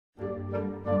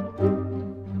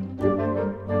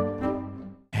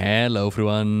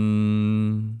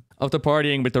everyone. After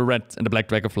partying with the red and the black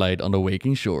dragonflight on the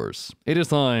waking shores, it is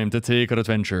time to take our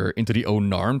adventure into the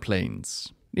Ohn'ahran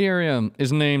Plains. The area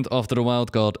is named after the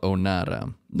wild god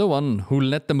Ohn'ara, the one who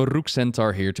led the Maruuk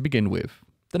Centaur here to begin with.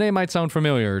 The name might sound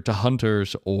familiar to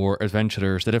hunters or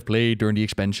adventurers that have played during the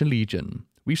Expansion Legion.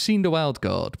 We've seen the wild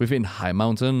god within High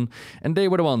Mountain, and they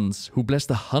were the ones who blessed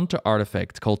the hunter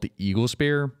artifact called the Eagle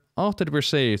Spear after they were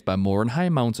saved by more in High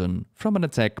Mountain from an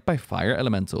attack by fire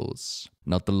elementals.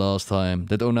 Not the last time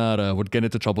that Ohn'ara would get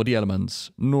into trouble with the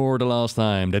elements, nor the last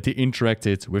time that he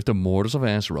interacted with the Mortals of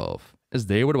Azeroth, as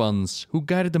they were the ones who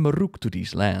guided the Maruuk to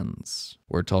these lands.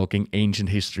 We're talking ancient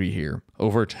history here,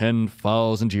 over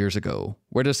 10,000 years ago,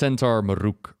 where the Centaur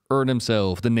Maruuk earned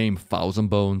himself the name Thousand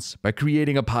Bones by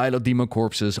creating a pile of demon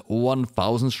corpses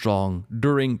 1,000 strong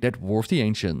during that War of the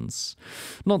Ancients.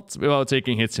 Not without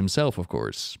taking hits himself, of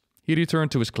course. He returned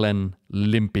to his clan,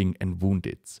 limping and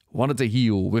wounded, wanted to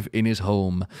heal within his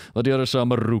home, but the others saw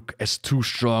Maruuk as too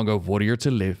strong a warrior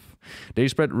to live. They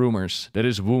spread rumors that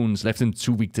his wounds left him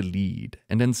too weak to lead,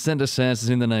 and then sent assassins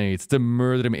in the night to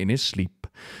murder him in his sleep.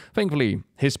 Thankfully,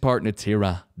 his partner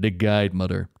Tira, the Guide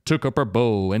Mother, took up her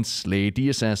bow and slayed the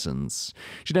assassins.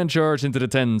 She then charged into the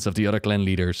tents of the other clan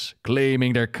leaders,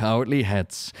 claiming their cowardly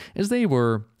heads, as they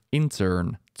were, in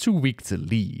turn, too weak to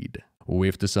lead.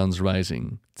 With the sun's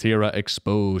rising, Tira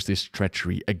exposed his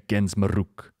treachery against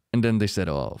Maruuk, and then they set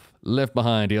off, left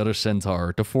behind the other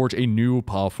Centaur to forge a new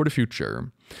path for the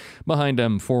future. Behind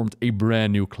them formed a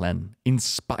brand new clan,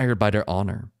 inspired by their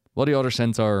honor. While the other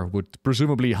Centaur would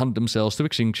presumably hunt themselves to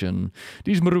extinction,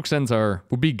 these Maruuk Centaur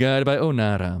would be guided by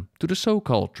Ohn'ara to the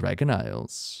so-called Dragon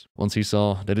Isles. Once he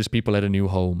saw that his people had a new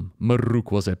home,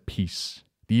 Maruuk was at peace.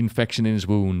 The infection in his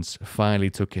wounds finally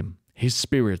took him, his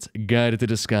spirit guided to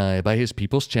the sky by his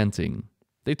people's chanting.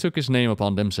 They took his name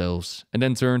upon themselves, and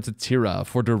then turned to Tira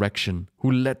for direction,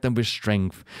 who led them with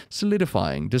strength,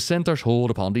 solidifying the Centaur's hold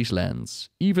upon these lands,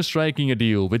 even striking a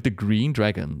deal with the Green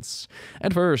Dragons.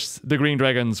 At first, the Green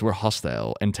Dragons were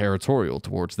hostile and territorial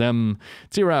towards them.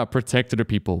 Tira protected her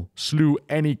people, slew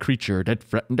any creature that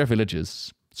threatened their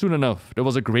villages. Soon enough, there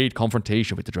was a great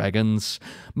confrontation with the dragons.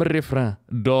 Marifra,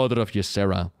 daughter of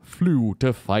Ysera, flew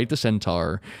to fight the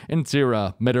Centaur, and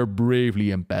Tira met her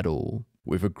bravely in battle.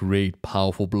 With a great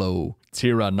powerful blow,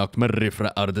 Tira knocked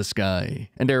Marifra out of the sky,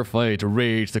 and their fight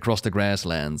raged across the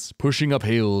grasslands, pushing up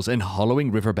hills and hollowing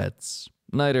riverbeds.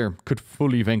 Neither could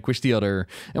fully vanquish the other,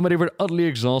 and when they were utterly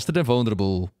exhausted and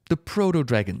vulnerable, the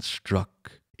proto-dragon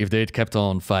struck. If they'd kept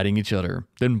on fighting each other,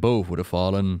 then both would have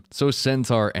fallen. So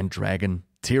Centaur and Dragon,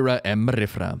 Tira and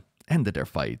Marifra, ended their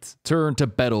fight, turned to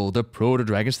battle the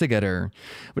proto-dragons together.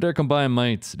 With their combined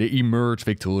might, they emerged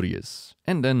victorious.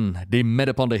 And then they met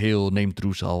upon the hill named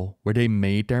Drusal, where they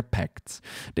made their pact.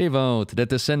 They vowed that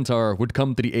the Centaur would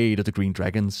come to the aid of the Green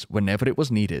Dragons whenever it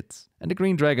was needed, and the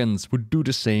Green Dragons would do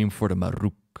the same for the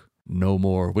Maruuk. No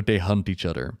more would they hunt each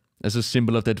other. As a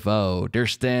symbol of that vow, there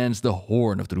stands the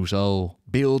Horn of Drusal,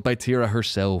 built by Tira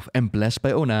herself and blessed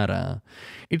by Ohn'ara.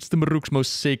 It's the Maruuk's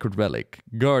most sacred relic,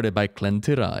 guarded by Clan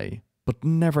Tirai, but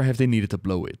never have they needed to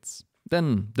blow it.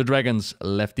 Then the dragons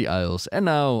left the Isles, and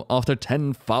now, after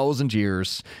 10,000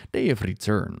 years, they have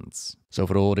returned. So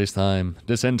for all this time,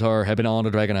 the Centaur have been on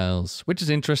the Dragon Isles, which is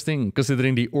interesting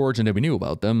considering the origin that we knew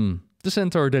about them. The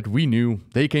Centaur that we knew,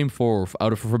 they came forth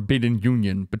out of a forbidden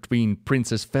union between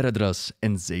Princess Feradras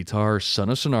and Zetar,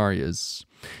 son of Cenarius.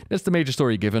 That's the major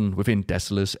story given within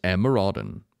Desolace and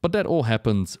Maraudon. But that all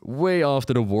happened way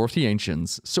after the War of the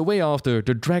Ancients, so way after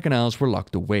the Dragon Isles were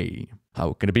locked away.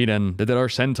 How can it be then that there are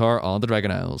Centaur on the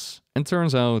Dragon Isles? And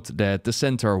turns out that the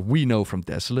Centaur we know from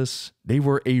Desolace, they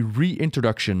were a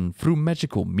reintroduction through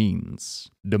magical means.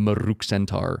 The Maruuk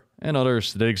Centaur and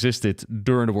others that existed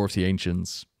during the War of the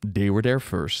Ancients, they were there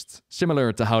first.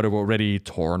 Similar to how there were already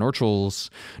Tauren or Trolls,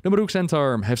 the Maruuk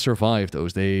Centaur have survived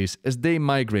those days as they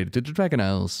migrated to the Dragon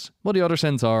Isles, while the other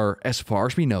Centaur, as far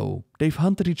as we know, they've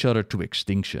hunted each other to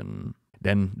extinction.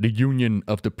 Then the union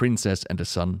of the princess and the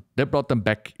son, that brought them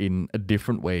back in a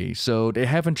different way, so they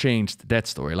haven't changed that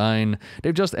storyline.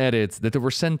 They've just added that there were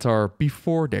Centaur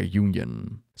before their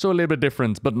union. So a little bit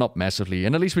different, but not massively,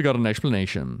 and at least we got an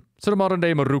explanation. So the modern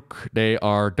day Maruuk, they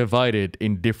are divided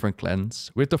in different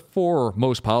clans, with the 4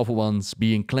 most powerful ones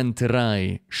being Clan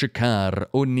Tirai, Shakar,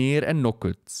 Onir, and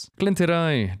Nokut. Clan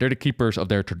Tirai, they're the keepers of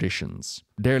their traditions.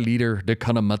 Their leader, the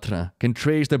Kanamatra, can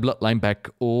trace their bloodline back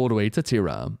all the way to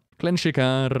Tira. Clan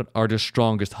Shakar are the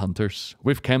strongest hunters,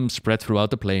 with camps spread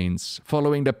throughout the plains,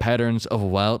 following the patterns of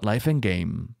wildlife and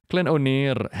game. Clan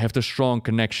Onir have the strong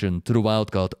connection to the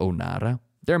wild god Ohn'ara.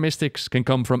 Their mystics can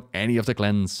come from any of the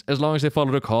clans, as long as they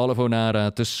follow the call of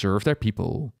Ohn'ara to serve their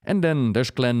people. And then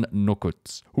there's Clan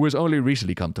Nokut, who has only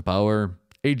recently come to power.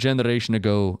 A generation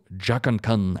ago, Jakan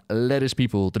Khan led his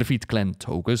people to defeat Clan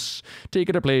Tokus,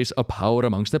 taking the place of power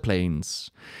amongst the plains.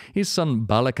 His son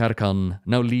Balakar Khan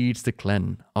now leads the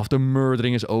clan after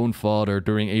murdering his own father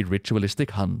during a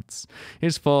ritualistic hunt.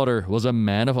 His father was a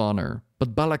man of honor,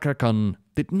 but Balakar Khan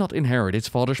did not inherit his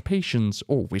father's patience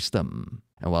or wisdom.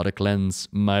 And while the clans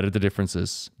might have the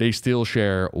differences, they still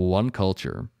share one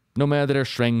culture. No matter their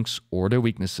strengths or their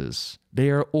weaknesses, they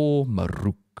are all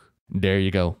Maruuk. There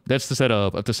you go. That's the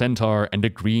setup of the Centaur and the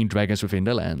green dragons within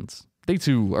the land. They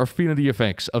too are feeling the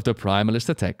effects of the primalist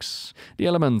attacks. The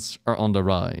elements are on the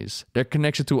rise. Their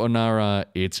connection to Ohn'ara,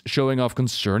 it's showing off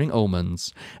concerning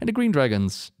omens. And the green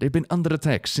dragons, they've been under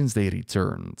attack since they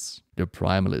returned. The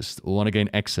primalists want to gain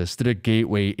access to the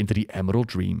gateway into the Emerald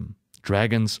Dream.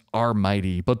 Dragons are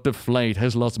mighty, but the flight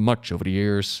has lost much over the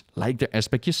years, like their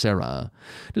aspect Ysera.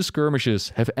 The skirmishes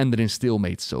have ended in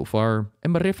stalemate so far,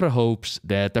 and Marifra hopes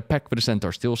that the pact with the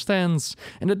Centaur still stands,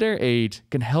 and that their aid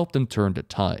can help them turn the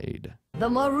tide. The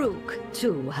Maruuk,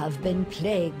 too, have been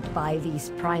plagued by these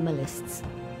primalists.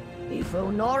 If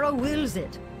Ohn'ara wills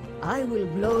it, I will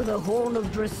blow the horn of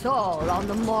Dressal on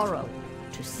the morrow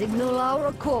to signal our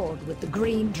accord with the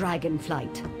green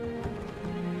Dragonflight.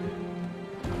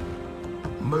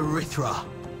 Marithra,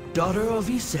 daughter of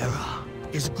Ysera,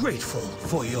 is grateful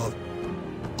for your...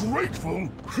 Grateful?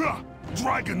 Ha!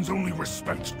 Dragons only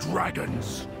respect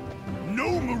dragons. No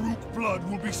Maruuk blood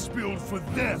will be spilled for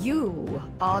them. You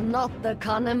are not the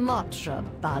Kanematra,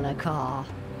 Balakar.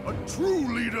 A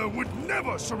true leader would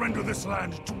never surrender this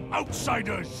land to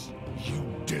outsiders. You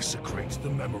desecrate the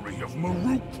memory of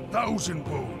Maruuk Thousand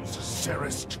Bones,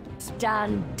 Serist.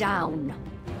 Stand down.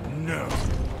 No.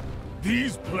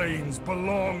 These plains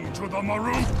belong to the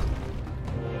Maruuk,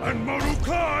 and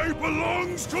Maruukai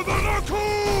belongs to the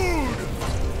Nakud!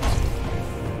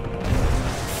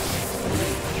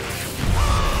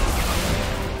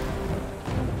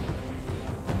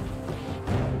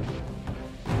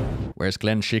 Whereas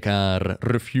Clan Shikar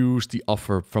refused the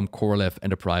offer from Korlev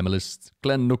and the Primalists,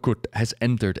 Clan Nokut has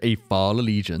entered a foul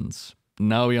allegiance.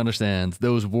 Now we understand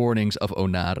those warnings of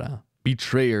Ohn'ara.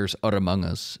 Betrayers are among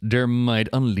us, their might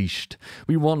unleashed.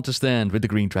 We want to stand with the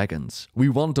Green Dragons. We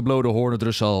want to blow the horn of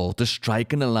Dressal, to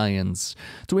strike an alliance.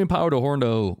 To empower the horn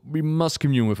though, we must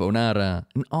commune with Ohn'ara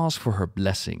and ask for her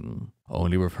blessing.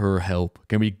 Only with her help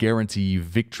can we guarantee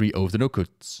victory over the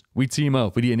Nokuts. We team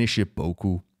up with the initiate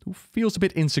Boku, who feels a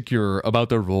bit insecure about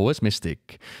their role as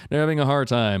mystic. They're having a hard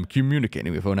time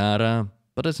communicating with Ohn'ara,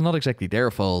 but it's not exactly their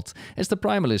fault. As the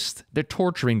Primalist, they're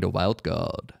torturing the Wild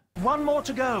God. One more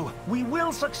to go. We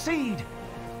will succeed.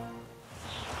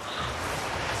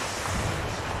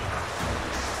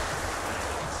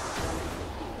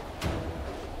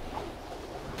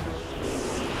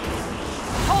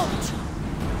 Halt!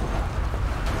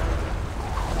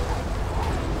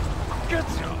 Get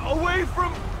away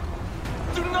from...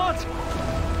 Do not...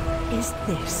 Is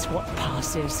this what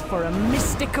passes for a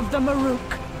mystic of the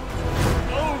Maruuk?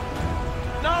 Oh,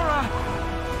 Nara!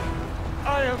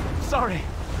 I am sorry.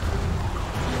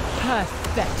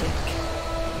 Pathetic.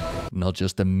 Not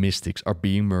just the mystics are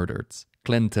being murdered.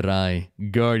 Clan Terai,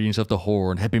 guardians of the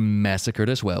Horn, have been massacred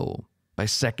as well. By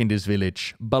sacking this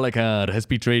village, Balakar has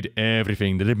betrayed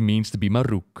everything that it means to be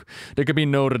Maruuk. There can be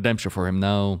no redemption for him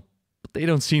now. But they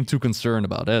don't seem too concerned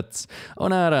about it.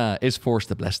 Ohn'ara is forced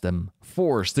to bless them,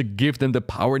 forced to give them the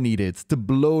power needed to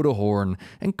blow the horn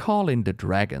and call in the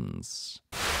dragons.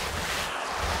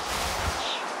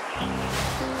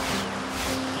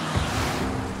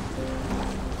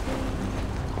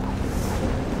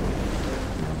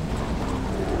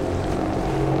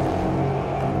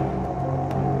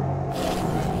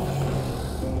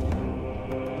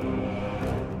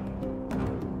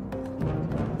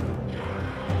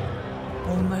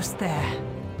 Almost there.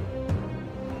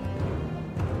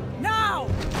 Now!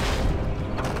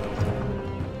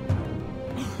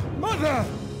 Mother!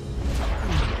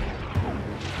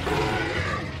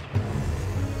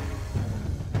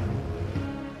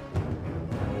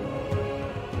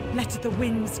 Let the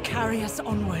winds carry us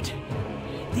onward.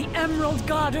 The Emerald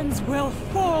Gardens will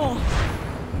fall!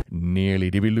 Nearly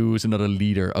did we lose another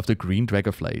leader of the Green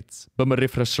Dragonflight, but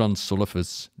Marifra's son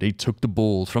Solifus, they took the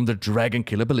bolt from the Dragon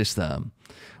Killer Ballista.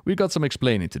 We got some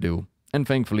explaining to do, and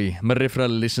thankfully Marifra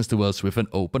listens to us with an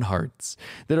open heart.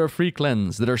 There are 3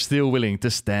 clans that are still willing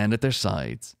to stand at their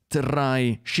side.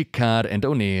 Terai, Shikar and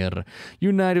Ohn'ahran.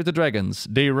 United with the dragons,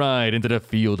 they ride into the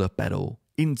field of battle.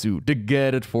 into the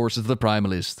gathered forces of the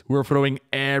primalists, who are throwing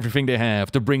everything they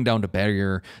have to bring down the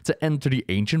barrier to enter the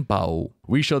ancient bow.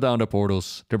 We shut down the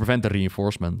portals to prevent the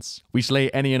reinforcements. We slay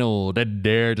any and all that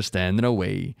dare to stand in our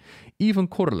way. Even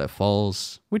Korolev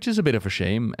falls, which is a bit of a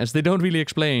shame, as they don't really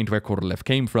explain where Korolev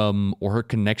came from or her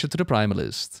connection to the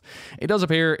primalists. It does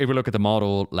appear, if we look at the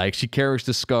model, like she carries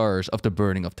the scars of the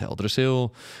burning of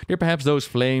Teldrassil. Did perhaps those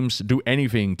flames do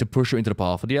anything to push her into the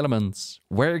path of the elements?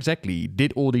 Where exactly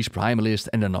did all these primalists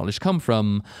and their knowledge come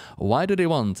from? Why do they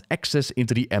want access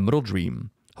into the Emerald Dream?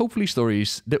 Hopefully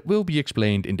stories that will be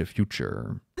explained in the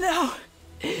future. No!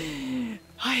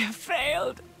 I have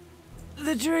failed.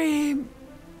 The dream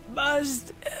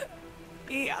must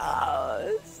be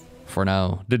ours. For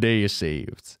now, the day is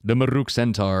saved. The Maruuk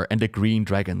Centaur and the Green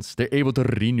Dragons, they're able to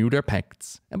renew their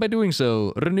pacts, and by doing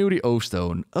so, renew the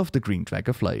Oathstone of the Green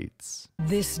Dragonflight.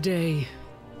 This day,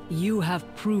 you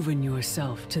have proven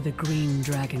yourself to the Green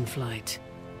Dragonflight.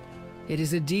 It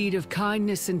is a deed of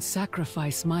kindness and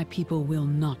sacrifice my people will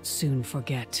not soon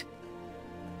forget.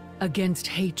 Against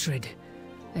hatred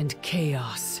and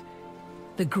chaos,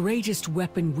 the greatest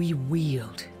weapon we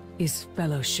wield is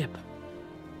fellowship.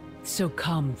 So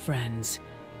come, friends.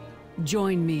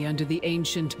 Join me under the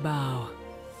ancient bough.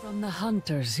 From the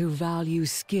hunters who value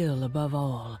skill above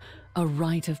all, a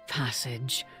rite of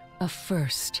passage, a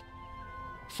first.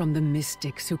 From the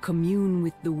mystics who commune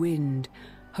with the wind,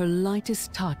 her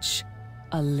lightest touch,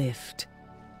 a lift.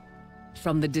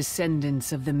 From the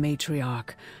descendants of the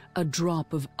matriarch, a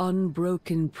drop of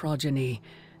unbroken progeny,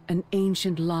 an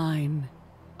ancient line,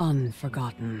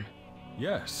 unforgotten.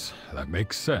 Yes, that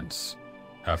makes sense.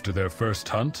 After their first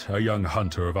hunt, a young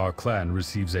hunter of our clan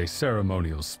receives a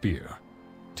ceremonial spear.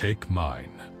 Take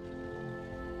mine.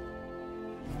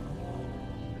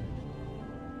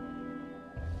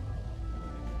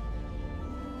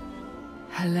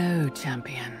 Hello,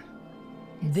 champion.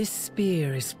 This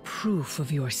spear is proof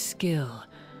of your skill.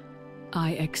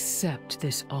 I accept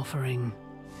this offering.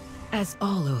 As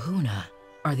all Ohn'ahran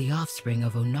are the offspring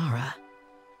of Ohn'ara,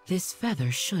 this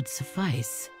feather should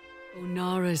suffice.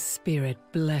 Ohn'ara's spirit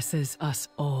blesses us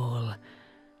all.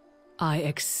 I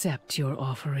accept your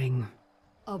offering.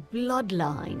 A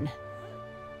bloodline.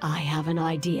 I have an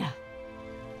idea.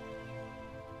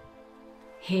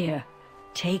 Here,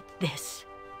 take this.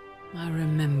 I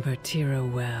remember Tira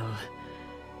well.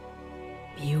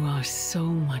 You are so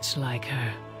much like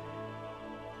her.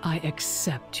 I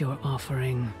accept your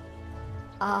offering.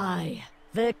 I,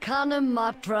 the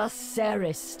Kanamatra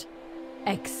Serist,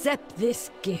 accept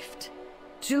this gift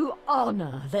to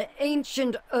honor the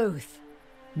ancient oath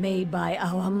made by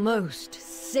our most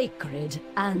sacred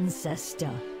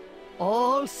ancestor.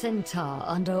 All Centaur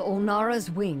under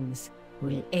Ohn'ara's wings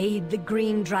will aid the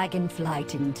Green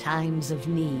Dragonflight in times of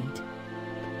need.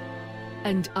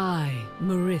 And I,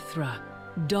 Marithra,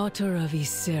 daughter of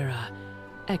Ysera,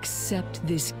 accept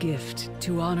this gift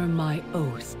to honor my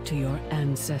oath to your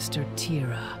ancestor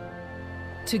Tira.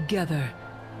 Together,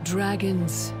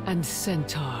 dragons and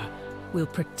Centaur will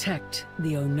protect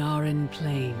the Ohn'ahran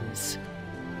Plains.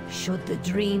 Should the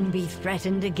dream be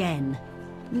threatened again,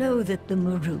 know that the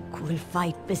Maruuk will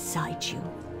fight beside you.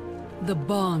 The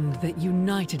bond that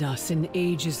united us in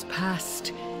ages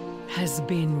past has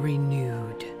been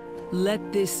renewed.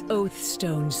 Let this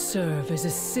Oathstone serve as a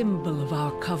symbol of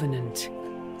our covenant.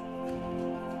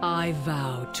 I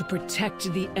vow to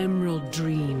protect the Emerald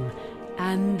Dream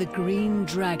and the Green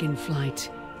Dragonflight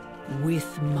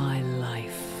with my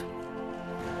life.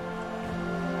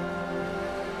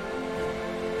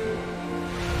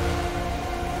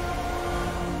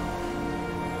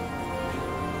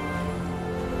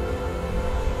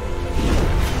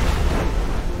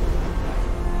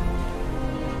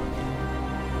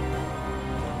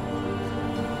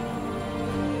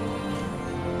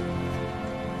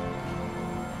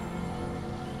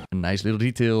 Nice little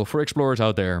detail for explorers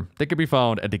out there that can be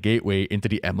found at the gateway into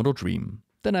the Emerald Dream.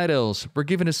 The Night Elves were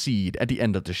given a seed at the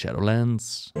end of the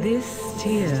Shadowlands. This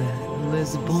tear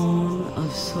was born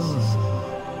of sorrow.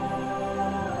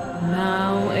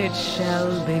 Now it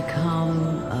shall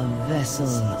become a vessel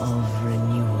of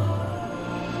renewal.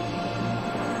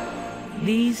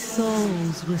 These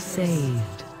souls were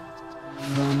saved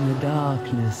from the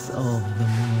darkness of the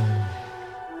moon.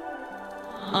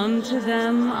 Unto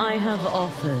them I have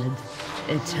offered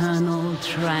eternal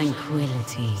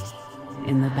tranquility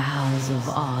in the boughs of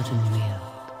Ardenweald.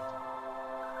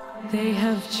 They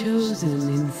have chosen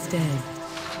instead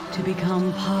to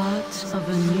become part of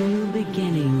a new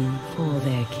beginning for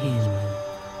their kin.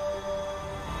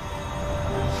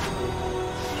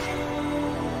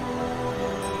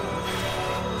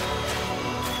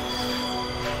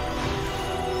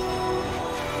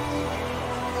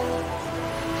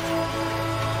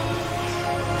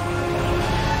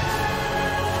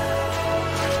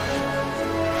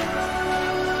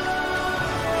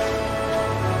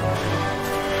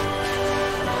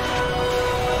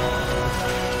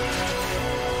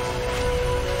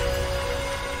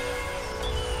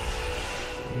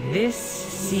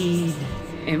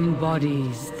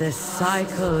 embodies the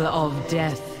cycle of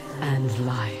death and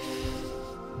life.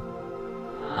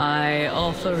 I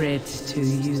offer it to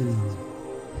you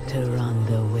to run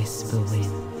the Whisper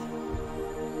Wind.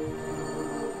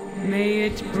 May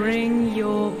it bring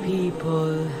your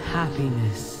people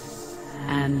happiness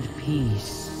and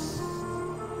peace.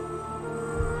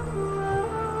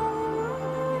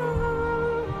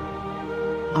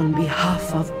 On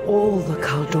behalf of all the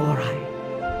Kaldori,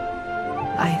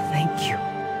 I thank you.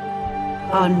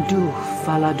 Andu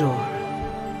Falador.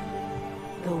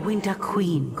 The Winter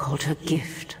Queen called her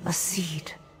gift a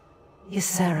seed.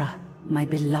 Ysera, my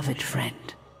beloved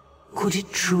friend. Could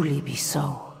it truly be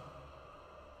so?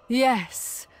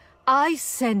 Yes. I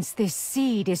sense this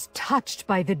seed is touched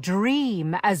by the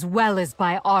dream as well as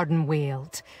by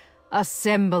Ardenweald. A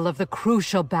symbol of the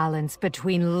crucial balance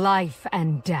between life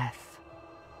and death.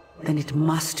 Then it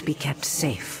must be kept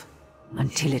safe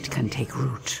until it can take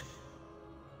root.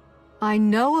 I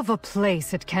know of a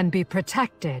place it can be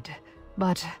protected,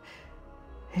 but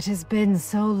it has been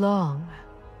so long.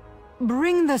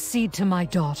 Bring the seed to my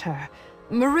daughter.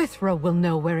 Marithra will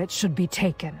know where it should be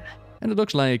taken. And it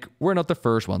looks like we're not the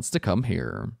first ones to come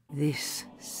here. This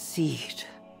seed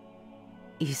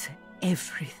is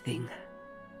everything.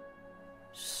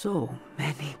 So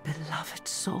many beloved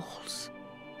souls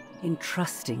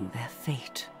entrusting their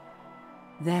fate,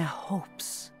 their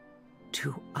hopes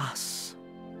to us.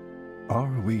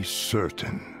 Are we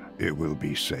certain it will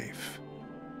be safe?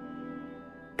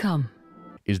 Come.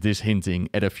 Is this hinting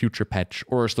at a future patch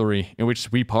or a story in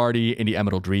which we party in the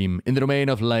Emerald Dream in the domain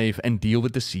of life and deal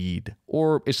with the seed?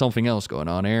 Or is something else going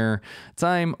on here?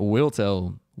 Time will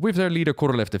tell. With their leader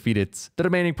Korolev defeated, the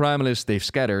remaining primalists they've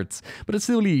scattered, but it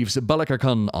still leaves Balakar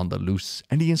Khan on the loose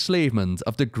and the enslavement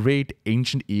of the great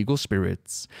ancient eagle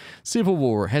spirits. Civil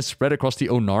war has spread across the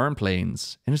Ohn'ahran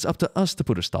Plains, and it's up to us to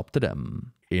put a stop to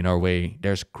them. In our way,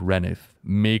 there's Granith,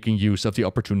 making use of the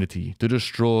opportunity to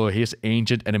destroy his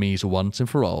ancient enemies once and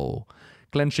for all.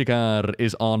 Clan Shikar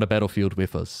is on the battlefield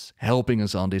with us, helping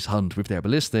us on this hunt with their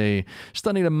ballistae,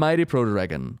 stunning the mighty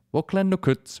Proto-Dragon, while Clan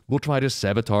Nokut will try to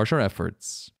sabotage our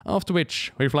efforts. After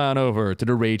which, we fly on over to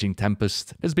the Raging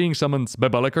Tempest that's being summoned by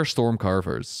Balakar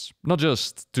Stormcarvers, not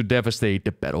just to devastate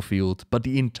the battlefield, but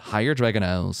the entire Dragon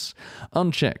Isles.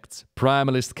 Unchecked,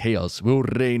 primalist chaos will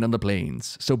reign on the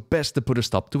plains, so best to put a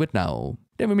stop to it now.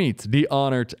 Then we meet the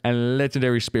honored and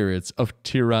legendary spirits of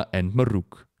Tira and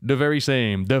Maruuk. The very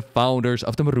same, the founders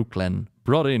of the Maruuk clan,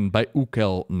 brought in by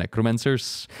Ukel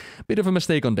necromancers. Bit of a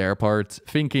mistake on their part,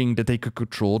 thinking that they could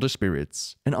control the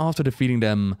spirits. And after defeating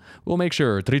them, we'll make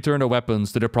sure to return the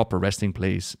weapons to their proper resting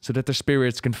place, so that the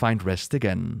spirits can find rest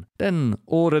again. Then,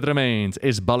 all that remains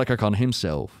is Balakar Khan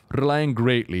himself, relying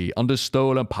greatly on the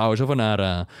stolen powers of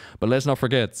Ohn'ara. But let's not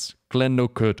forget, Clan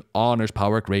Nokut honors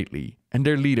power greatly, and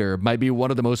their leader might be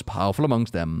one of the most powerful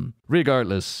amongst them.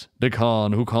 Regardless, the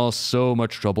Khan who caused so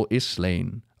much trouble is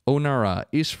slain, Ohn'ara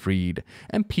is freed,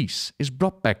 and peace is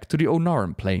brought back to the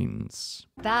Ohn'ahran Plains.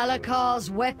 Balakar's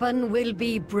weapon will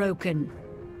be broken.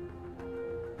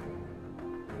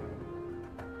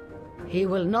 He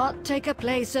will not take a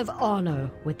place of honor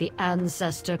with the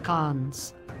Ancestor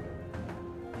Khans.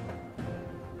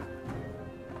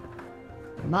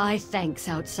 My thanks,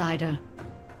 outsider.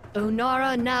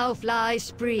 Ohn'ara now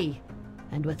flies free,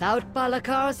 and without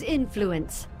Balakar's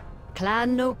influence,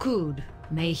 Clan Nokut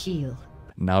may heal.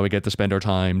 Now we get to spend our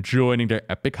time joining their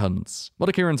epic hunts. While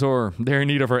the Centaur, they're in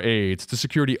need of our aid to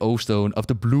secure the Oathstone of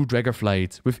the Blue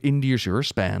Dragonflight within the Azure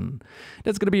span.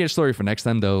 That's gonna be a story for next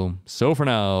time though. So for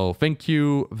now, thank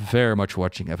you very much for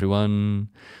watching everyone.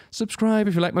 Subscribe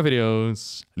if you like my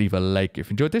videos, leave a like if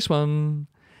you enjoyed this one,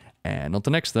 and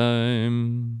until next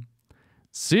time,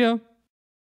 see ya!